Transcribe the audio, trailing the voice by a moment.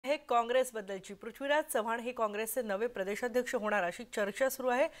आहे काँग्रेसबद्दलची। पृथ्वीराज चव्हाण हे काँग्रेसचे नवे प्रदेशाध्यक्ष होणार अशी चर्चा सुरू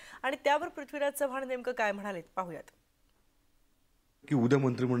आहे आणि त्यावर पृथ्वीराज चव्हाण नेमकं काय म्हणालेत पाहूयात। की उद्या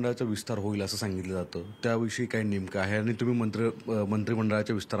मंत्रिमंडळाचा विस्तार होईल असं सांगितलं जातं, त्याविषयी काय नेमकं आहे आणि तुम्ही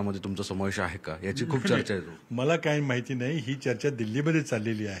मंत्रिमंडळाच्या विस्तारामध्ये तुमचा समावेश आहे का याची खूप चर्चा आहे। मला काही माहिती नाही, ही चर्चा दिल्लीमध्ये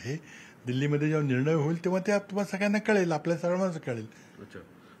चाललेली आहे। दिल्लीमध्ये जेव्हा निर्णय होईल तेव्हा ते तुम्हाला सगळ्यांना कळेल, आपल्या सर्वांना कळेल। अच्छा,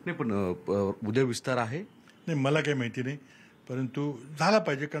 नाही पण उद्या विस्तार आहे? नाही, मला काही माहिती नाही, परंतु झाला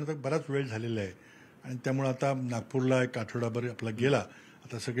पाहिजे कारण बराच वेळ झालेला आहे आणि त्यामुळे आता नागपूरला एक आठवडाभर आपला गेला,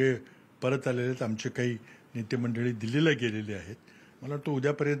 आता सगळे परत आलेले आहेत। आमचे काही नेते मंडळी दिल्लीला गेलेले आहेत। मला वाटतं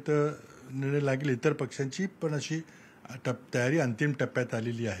उद्यापर्यंत निर्णय लागेल। इतर पक्षांची पण अशी तयारी अंतिम टप्प्यात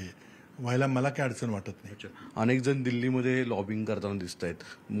आलेली आहे, व्हायला मला काही अडचण वाटत नाही। अनेक जण दिल्लीमध्ये लॉबिंग करताना दिसत आहेत,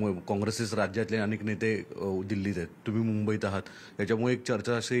 काँग्रेसचे राज्यातले अनेक नेते दिल्लीत आहेत, तुम्ही मुंबईत आहात, याच्यामुळे एक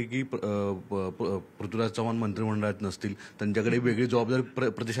चर्चा अशी आहे की पृथ्वीराज चव्हाण मंत्रिमंडळात नसतील, त्यांच्याकडे वेगळी जबाबदारी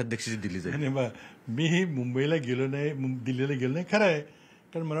प्रदेशाध्यक्षाची दिली जाईल। मी मुंबईला गेलो नाही, दिल्लीला गेलो नाही, खरं आहे,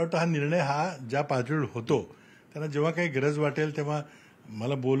 कारण मला वाटतं हा निर्णय हा ज्या पातळीवर होतो त्यांना जेव्हा काही गरज वाटेल तेव्हा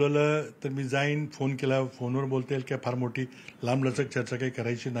मला बोलवलं तर मी जाईन, फोन केला, फोनवर बोलता येईल, काय फार मोठी लांबलचक चर्चा काही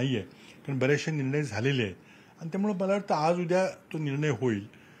करायची नाही आहे, कारण बरेचसे निर्णय झालेले आहेत आणि त्यामुळे मला वाटतं आज उद्या तो निर्णय होईल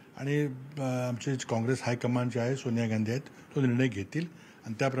आणि आमचे काँग्रेस हायकमांड जे आहे, सोनिया गांधी आहेत, तो निर्णय घेतील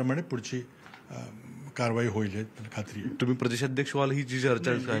आणि त्याप्रमाणे पुढची कारवाई होईल याची खात्री आहे। तुम्ही प्रदेशाध्यक्ष व्हाल ही जी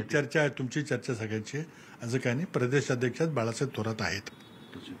चर्चा आहे, तुमची चर्चा सगळ्यांची आहे, असं काही नाही। प्रदेशाध्यक्षात बाळासाहेब थोरात आहेत।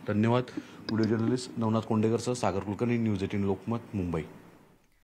 धन्यवाद। व्हिडिओ जर्नलिस्ट नवनाथ कोंडेकरसह सागर कुलकर्णी, न्यूज 18 लोकमत, मुंबई।